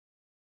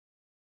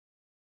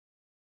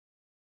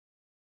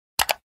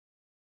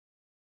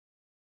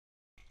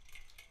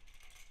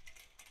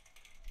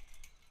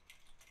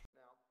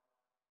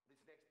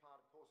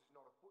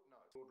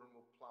children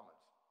will plummet.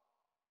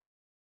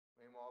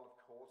 Meanwhile, of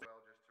course,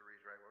 well, just to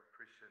reiterate what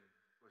Christian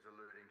was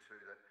alluding to,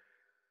 that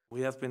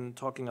we have been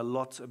talking a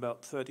lot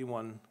about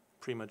 31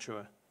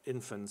 premature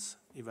infants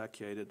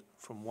evacuated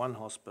from one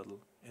hospital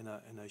in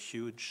a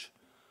huge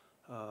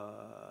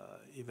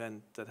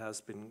event that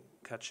has been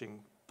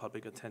catching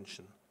public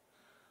attention.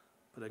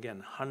 But again,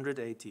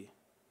 180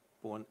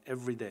 born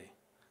every day,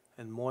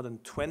 and more than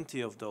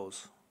 20 of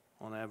those,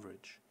 on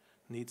average,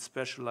 need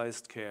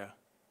specialized care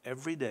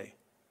every day,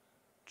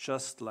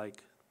 just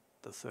like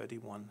the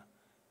 31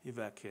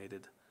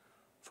 evacuated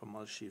from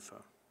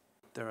Al-Shifa.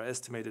 There are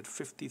estimated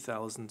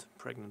 50,000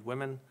 pregnant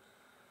women.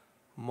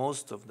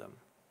 Most of them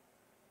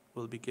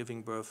will be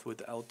giving birth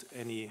without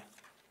any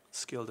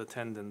skilled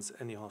attendants,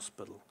 any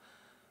hospital.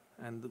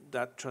 And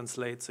that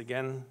translates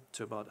again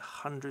to about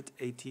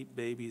 180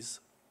 babies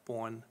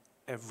born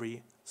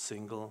every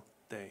single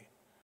day.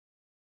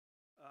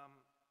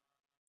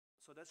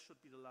 So that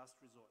should be the last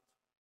resort.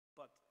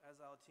 But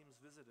as our teams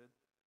visited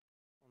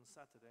on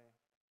Saturday,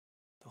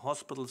 the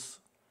hospitals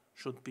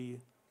should be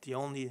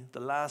the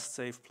last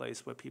safe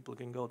place where people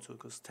can go to,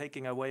 because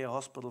taking away a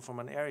hospital from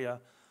an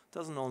area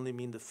doesn't only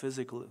mean the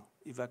physical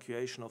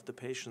evacuation of the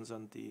patients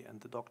and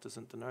the doctors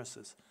and the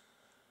nurses.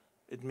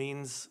 It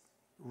means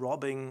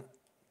robbing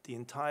the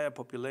entire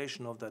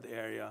population of that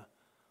area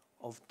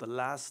of the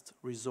last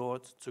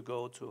resort to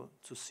go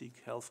to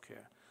seek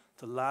healthcare,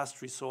 the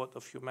last resort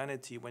of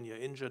humanity when you're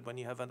injured, when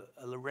you have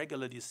a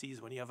regular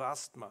disease, when you have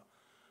asthma,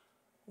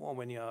 or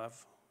when you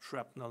have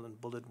shrapnel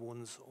and bullet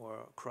wounds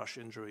or crush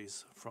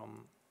injuries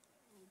from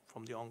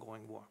the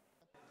ongoing war.